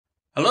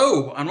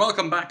Hello and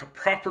welcome back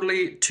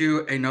properly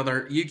to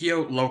another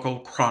Yu-Gi-Oh!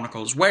 Local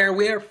Chronicles, where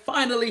we are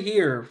finally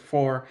here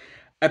for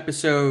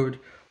episode,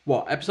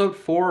 episode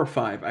 4 or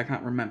 5? I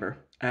can't remember.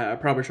 I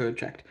probably should have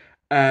checked.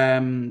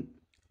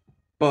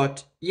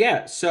 But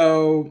yeah,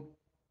 so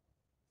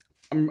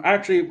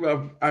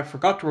I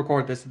forgot to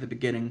record this at the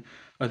beginning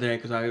of the day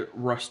because I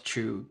rushed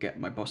to get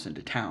my bus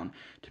into town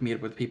to meet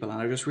up with people, and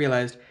I just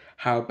realized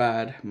how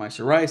bad my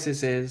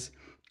psoriasis is,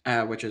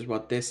 which is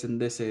what this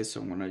and this is. So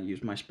I'm gonna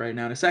use my spray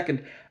now in a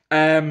second.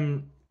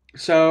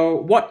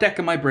 So what deck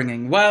am I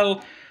bringing?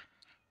 Well,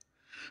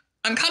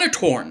 I'm kind of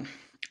torn.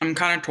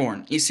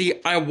 You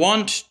see, I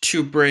want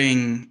to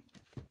bring,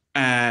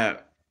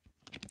 Vanquish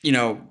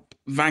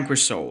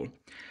Soul.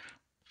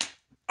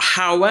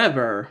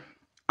 However,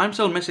 I'm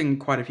still missing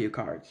quite a few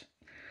cards.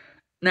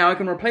 Now, I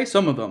can replace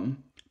some of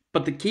them,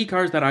 but the key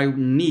cards that I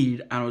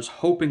need and I was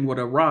hoping would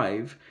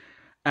arrive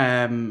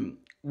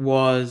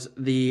was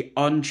the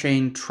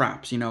Unchained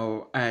Traps,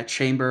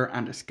 Chamber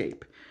and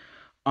Escape.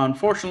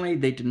 Unfortunately,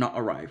 they did not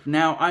arrive.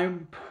 Now, I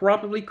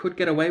probably could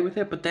get away with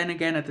it, but then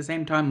again, at the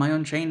same time, my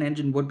Unchained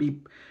engine would be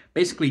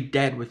basically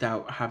dead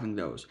without having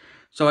those.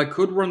 So I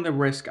could run the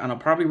risk, and I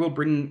probably will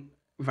bring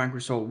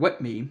Vanquish Soul with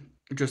me,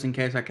 just in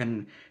case I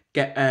can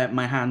get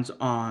my hands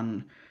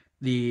on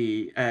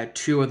the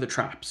two of the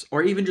traps,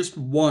 or even just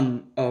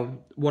one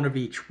of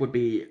each would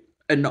be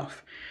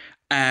enough.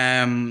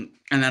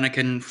 And then I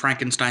can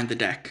Frankenstein the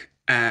deck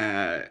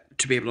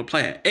to be able to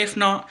play it. If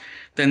not,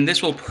 then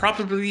this will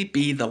probably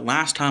be the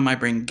last time I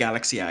bring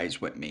Galaxy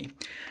Eyes with me.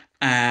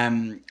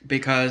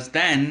 Because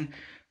then,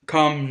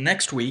 come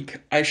next week,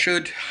 I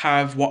should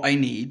have what I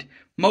need,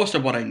 most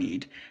of what I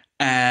need,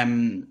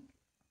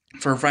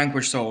 for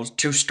Vanquish Souls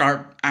to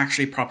start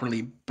actually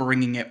properly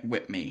bringing it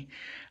with me.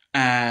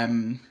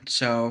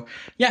 So,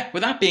 yeah,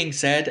 with that being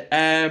said,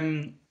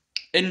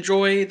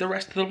 enjoy the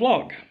rest of the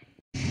vlog.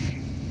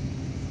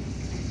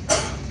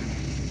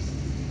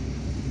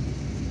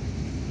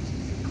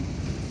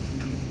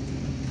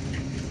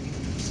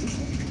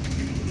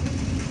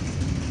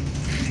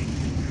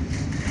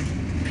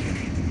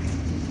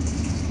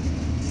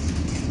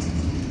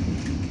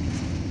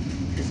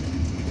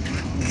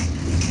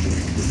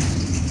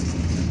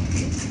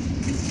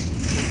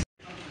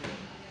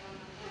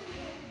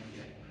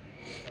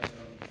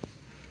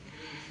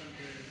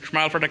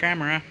 Smile for the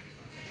camera.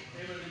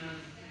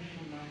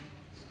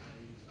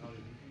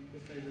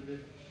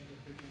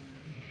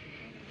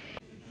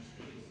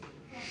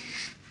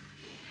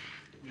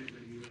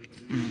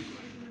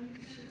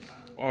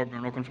 Oh, I've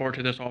been looking forward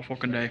to this all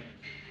fucking day.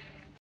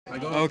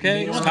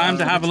 Okay, it's time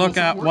to have a look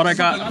at what I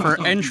got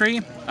for entry.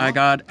 I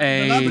got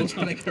a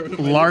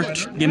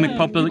Lart Gimmick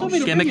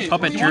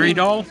Puppet Jury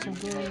Doll,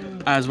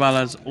 as well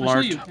as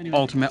Lart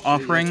Ultimate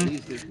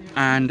Offering,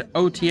 and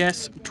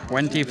OTS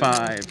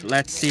 25.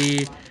 Let's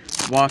see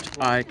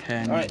what I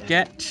can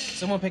get.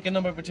 Someone pick a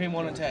number between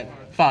 1 and 10.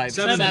 5.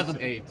 7,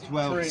 8,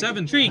 12.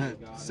 7, 3.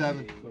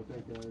 7.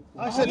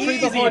 I said 3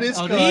 before this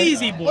guy.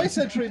 Easy, boy. I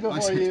said 3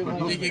 before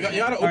you. You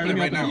gotta open it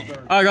right now.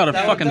 I got a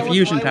fucking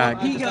fusion tag.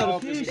 He got a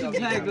fusion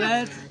tag,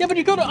 lads. Yeah, but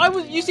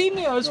you seen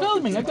me, I was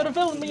filming. I could have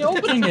filmed me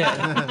opening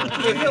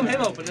it. You film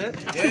him open it.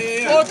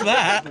 Yeah. Fuck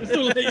that.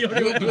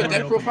 Do a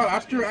deck profile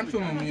after and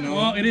film them,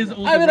 Well, it is.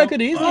 I mean, I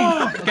could easily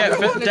get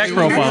deck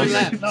profiles.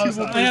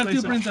 I have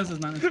 2 princesses,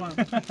 man. It's fine.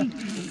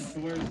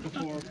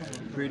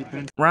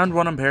 Round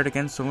 1, I'm paired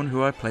against someone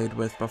who I played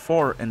with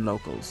before in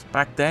locals.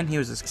 Back then he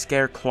was a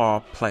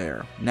Scareclaw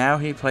player. Now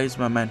he plays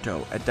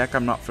Memento, a deck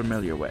I'm not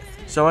familiar with.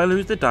 So I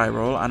lose the die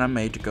roll and I'm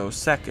made to go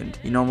second.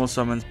 He normal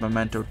summons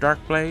Memento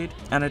Darkblade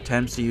and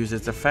attempts to use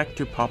its effect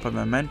to pop a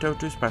Memento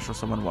to special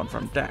summon one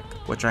from deck,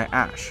 which I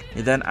ash.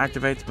 He then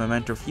activates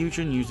Memento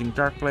Fusion using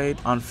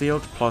Darkblade on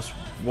field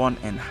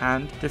 +1 in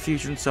hand to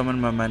fusion summon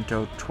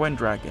Memento Twin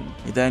Dragon.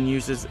 He then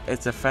uses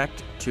its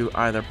effect to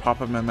either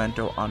pop a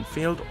Memento on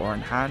field or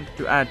in hand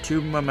to add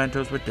 2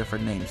 Mementos with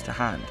different names to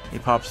hand. He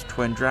pops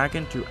Twin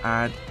Dragon to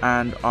add,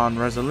 and on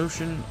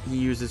resolution he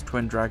uses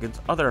Twin Dragon's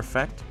other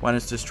effect. When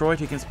it's destroyed,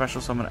 he can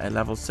special summon a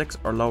level 6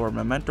 or lower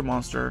Memento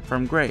monster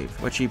from grave,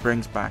 which he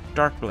brings back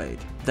Darkblade.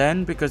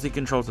 Then, because he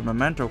controls a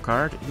Memento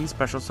card, he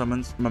special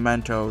summons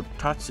Memento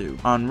Tatsu.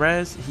 On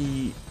res,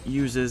 he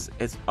uses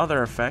its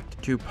other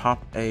effect to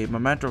pop a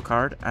Memento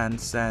card and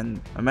send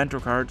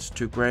Memento cards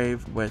to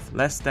grave with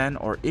less than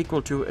or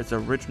equal to its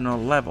original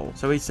level,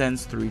 so he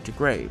sends 3 to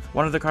grave.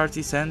 One of the cards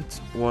he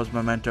sent was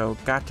Memento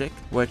Gatic,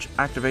 which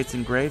activates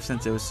in grave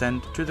since it was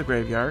sent to the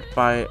graveyard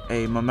by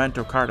a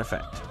Memento card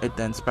effect. It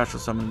then special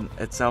summons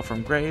itself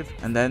from grave,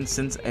 and then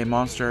since a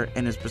monster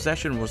in his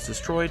possession was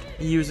destroyed,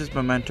 he uses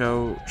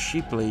Memento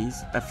Sheeply's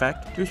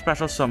effect to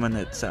special summon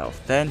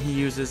itself. Then he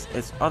uses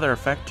its other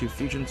effect to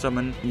fusion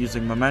summon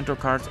using Memento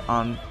cards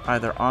on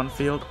either on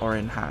field or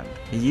in hand.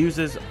 He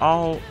uses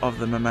all of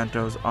the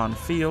Mementos on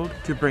field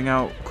to bring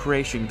out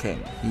Creation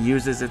King. He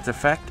uses its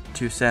effect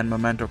to send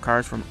Memento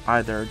cards from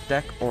either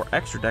deck or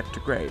extra deck to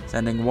grave,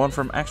 sending 1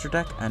 from extra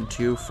deck and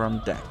 2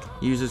 from deck.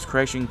 He uses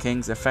Creation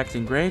King's effect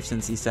engraved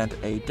since he sent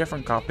a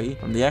different copy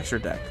from the extra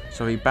deck,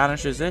 so he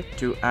banishes it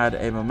to add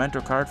a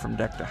memento card from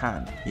deck to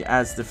hand. He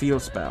adds the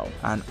field spell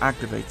and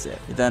activates it.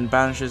 He then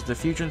banishes the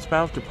fusion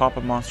spell to pop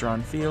a monster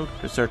on field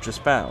to search a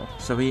spell,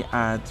 so he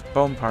adds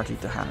Bone Party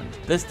to hand.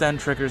 This then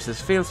triggers his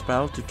field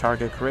spell to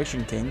target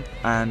Creation King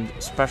and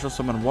special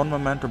summon one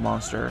memento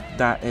monster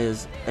that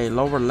is a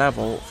lower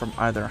level from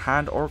either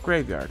hand or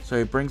graveyard, so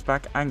he brings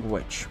back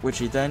Angwitch, which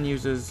he then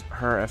uses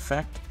her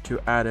effect to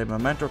add a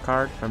memento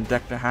card from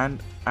deck to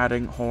hand,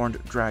 adding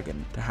Horned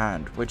Dragon to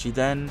hand, which he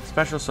then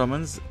special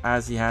summons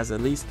as he has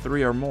at least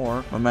 3 or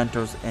more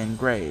mementos in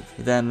grave.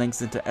 He then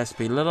links into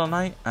SP Little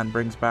Knight and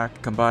brings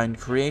back Combined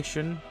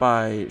Creation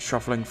by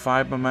shuffling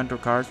 5 memento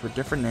cards with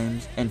different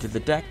names into the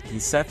deck. He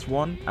sets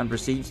one and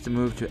proceeds to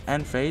move to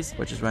end phase,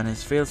 which is when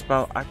his field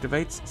spell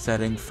activates,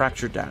 setting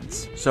Fracture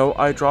Dance. So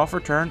I draw for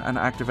turn and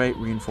activate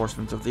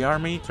Reinforcements of the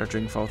Army,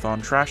 searching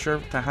Photon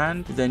Trasher to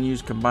hand. He then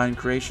use Combined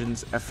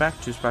Creation's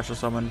effect to special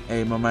summon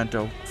a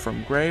memento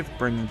from grave,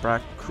 bringing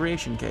back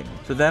Creation King.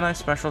 So then I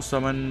special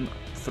summon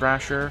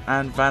Thrasher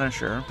and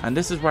Vanisher, and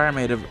this is where I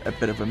made a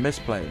bit of a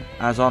misplay,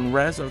 as on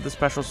res of the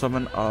special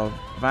summon of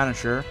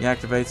Vanisher, he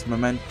activates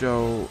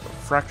Memento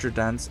Fracture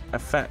Dance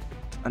effect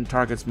and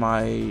targets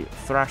my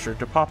Thrasher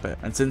to pop it,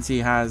 and since he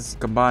has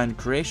Combined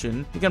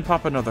Creation, he can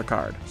pop another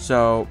card.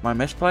 So my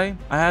misplay,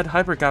 I had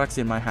Hyper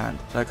Galaxy in my hand,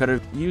 so I could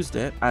have used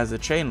it as a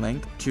chain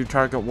link to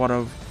target one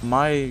of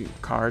my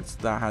cards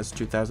that has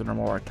 2000 or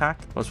more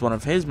attack, plus one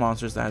of his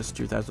monsters that has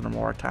 2000 or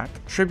more attack,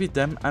 tribute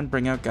them and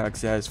bring out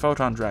Galaxy Eye's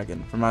Photon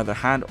Dragon from either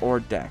hand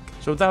or deck.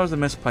 So that was a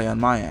misplay on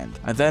my end.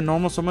 I then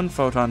normal summon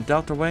Photon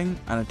Delta Wing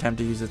and attempt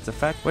to use its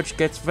effect, which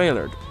gets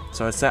Veilered.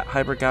 So I set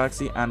Hyper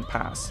Galaxy and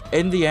pass.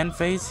 In the end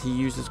phase, he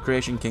uses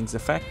Creation King's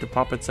effect to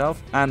pop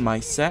itself and my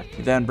set.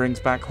 He then brings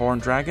back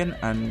Horned Dragon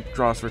and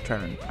draws for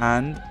turn.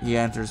 And he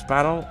enters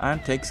battle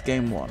and takes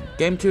game 1.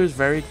 Game 2 is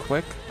very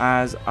quick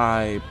as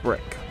I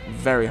brick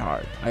very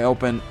hard. I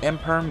open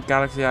Imperm,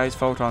 Galaxy Eyes,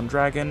 Photon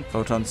Dragon,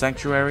 Photon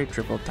Sanctuary,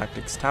 Triple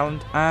Tactics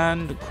Talent,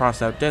 and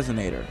cross out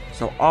Designator.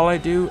 So all I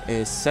do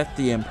is set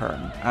the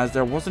Imperm, as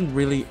there wasn't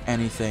really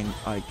anything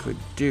I could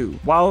do.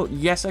 While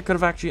yes, I could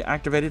have actually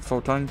activated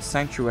Photon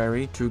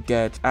Sanctuary to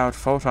get out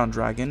Photon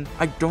Dragon,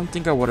 I don't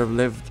think I would have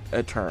lived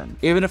a turn.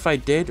 Even if I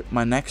did,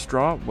 my next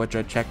draw, which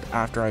I checked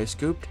after I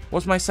scooped,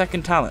 was my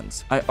second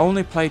Talents. I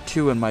only play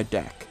 2 in my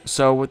deck.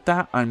 So with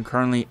that, I'm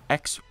currently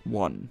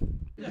X1.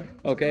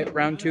 Okay,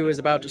 round 2 is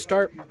about to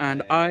start,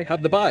 and I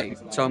have the bye,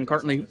 so I'm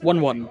currently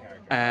 1-1.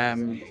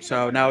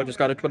 So now I just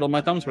gotta twiddle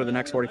my thumbs for the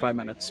next 45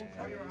 minutes.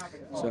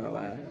 So,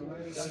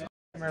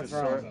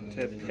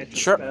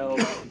 Sure.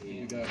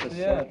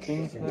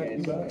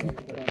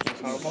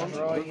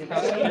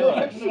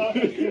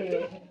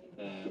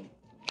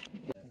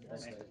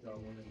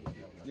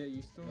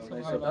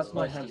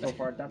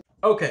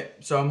 Okay,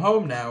 so I'm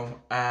home now.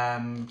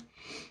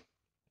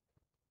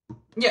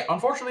 Yeah,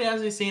 unfortunately,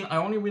 as you've seen, I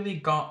only really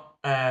got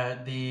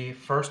the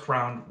first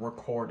round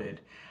recorded,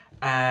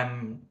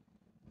 and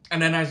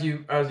then as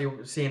you've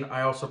seen,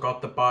 I also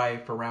got the bye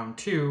for round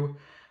 2,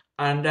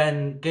 and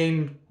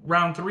then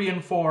round 3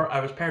 and 4, I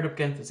was paired up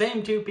against the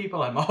same 2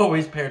 people I'm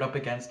always paired up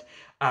against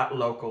at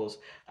locals,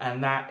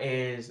 and that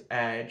is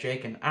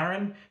Jake and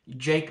Aaron.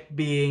 Jake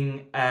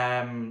being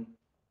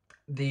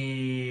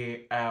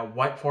the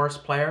White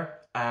Forest player.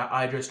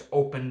 I just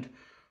opened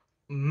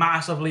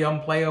massively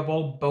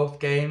unplayable both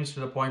games to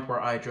the point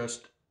where I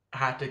just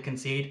had to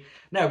concede.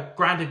 Now,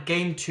 granted,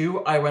 game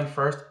 2 I went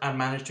first and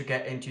managed to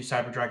get into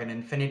Cyber Dragon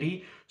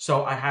Infinity,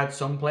 so I had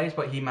some plays,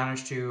 but he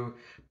managed to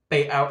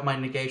bait out my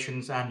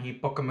negations and he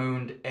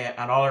Book-a-Mooned it,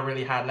 and all I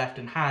really had left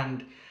in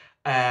hand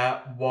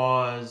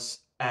was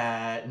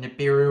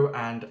Nibiru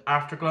and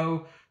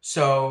Afterglow,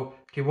 so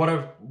he would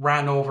have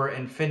ran over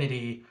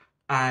Infinity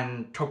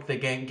and took the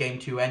game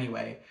 2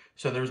 anyway,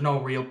 so there's no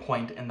real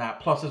point in that.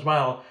 Plus as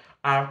well,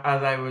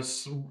 as I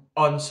was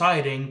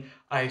unsiding,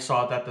 I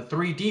saw that the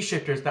 3D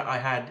shifters that I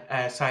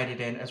had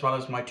sided in, as well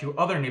as my 2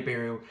 other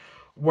Nibiru,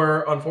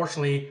 were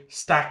unfortunately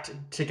stacked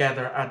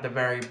together at the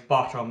very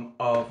bottom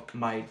of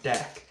my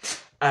deck.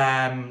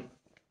 In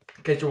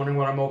case you're wondering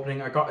what I'm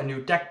opening, I got a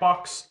new deck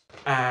box.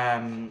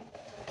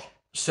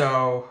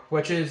 So,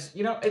 which is,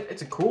 you know,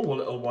 it's a cool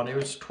little one. It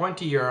was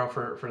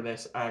 €20 for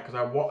this, because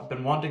I've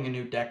been wanting a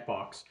new deck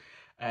box.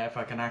 If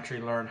I can actually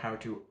learn how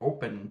to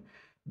open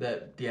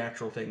the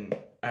actual thing.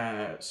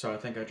 So I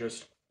think I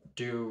just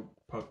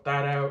put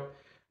that out,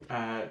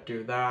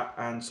 do that,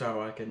 and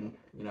so I can,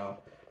 you know,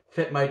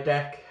 fit my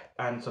deck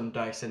and some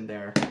dice in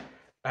there,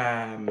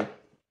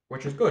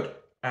 which is good,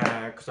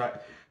 because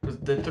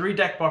the 3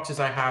 deck boxes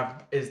I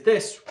have is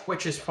this,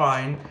 which is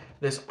fine,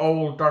 this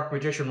old Dark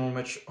Magician one,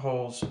 which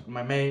holds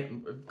my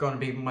gonna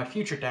be my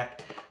future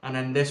deck, and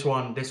then this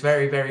one, this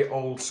very, very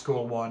old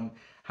school one,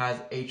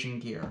 has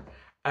Ancient Gear.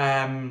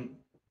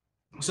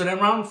 So then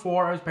round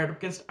 4, I was paired up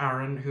against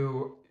Aaron,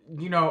 who,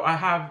 you know, I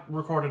have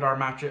recorded our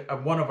match,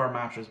 one of our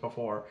matches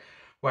before,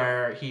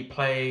 where he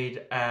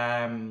played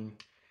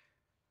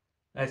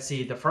Let's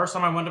see, the first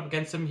time I went up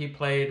against him, he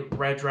played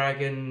Red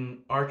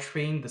Dragon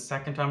Archfiend. The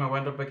second time I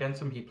went up against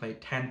him, he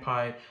played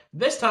Tenpai.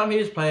 This time he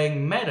was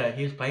playing meta.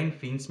 He was playing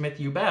Fiendsmith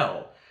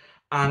Ubel.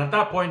 And at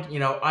that point, you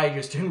know, I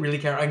just didn't really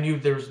care. I knew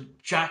there was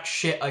jack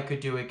shit I could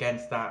do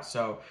against that.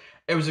 So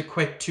it was a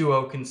quick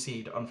 2-0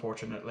 concede,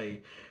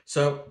 unfortunately.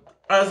 So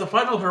as a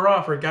final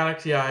hurrah for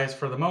Galaxy Eyes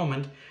for the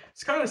moment,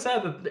 it's kind of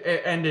sad that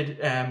it ended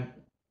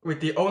with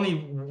the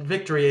only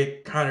victory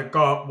it kind of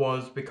got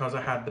was because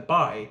I had the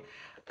bye.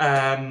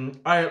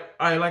 I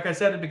like I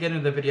said at the beginning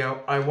of the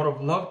video, I would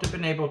have loved to have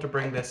been able to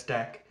bring this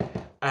deck,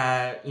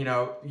 you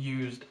know,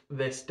 used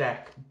this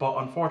deck, but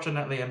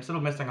unfortunately I'm still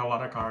missing a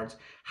lot of cards.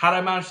 Had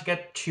I managed to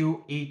get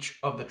 2 each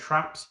of the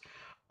traps,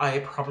 I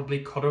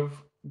probably could have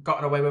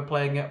gotten away with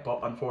playing it,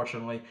 but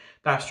unfortunately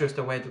that's just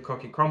the way the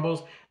cookie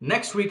crumbles.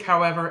 Next week,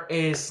 however,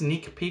 is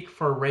sneak peek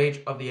for Rage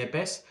of the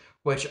Abyss,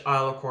 which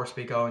I'll of course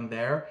be going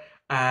there.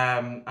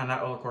 And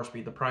that will of course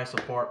be the prize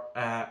support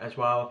as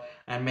well,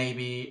 and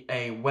maybe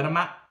a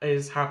Winamat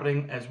is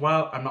happening as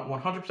well. I'm not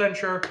 100%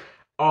 sure.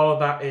 All of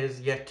that is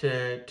yet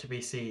to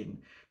be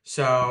seen.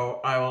 So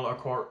I will of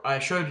course, I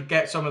should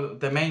get some of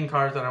the main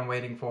cards that I'm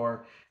waiting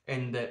for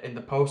in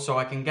the post, so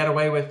I can get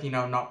away with, you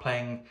know, not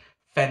playing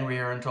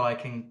Fenrir until I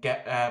can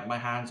get my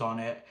hands on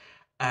it.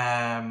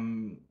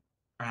 And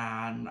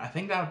I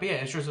think that'll be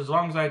it. It's just as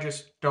long as I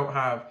just don't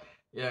have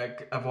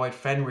avoid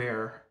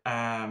Fenrir.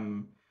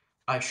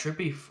 I should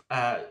be,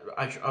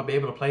 I'll be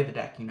able to play the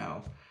deck, you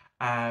know.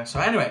 So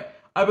anyway,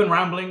 I've been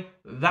rambling.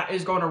 That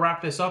is going to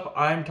wrap this up.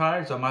 I'm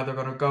tired, so I'm either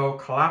going to go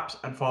collapse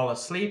and fall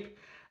asleep,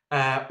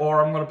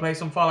 or I'm going to play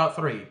some Fallout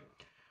 3.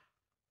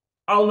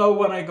 I'll know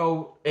when I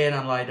go in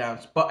and lie down.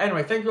 But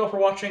anyway, thank you all for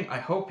watching. I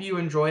hope you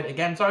enjoyed.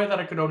 Again, sorry that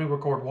I could only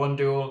record one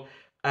duel.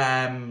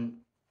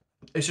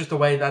 It's just the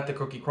way that the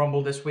cookie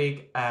crumbled this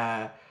week.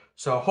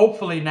 So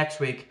hopefully next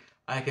week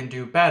I can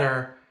do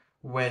better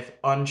with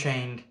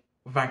Unchained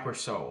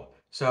Vanquished Soul.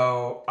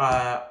 So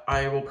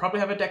I will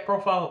probably have a deck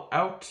profile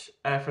out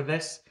for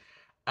this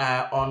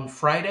on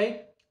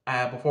Friday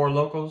before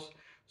locals.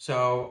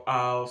 So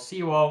I'll see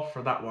you all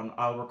for that one.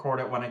 I'll record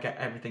it when I get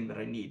everything that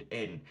I need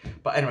in.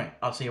 But anyway,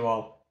 I'll see you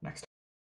all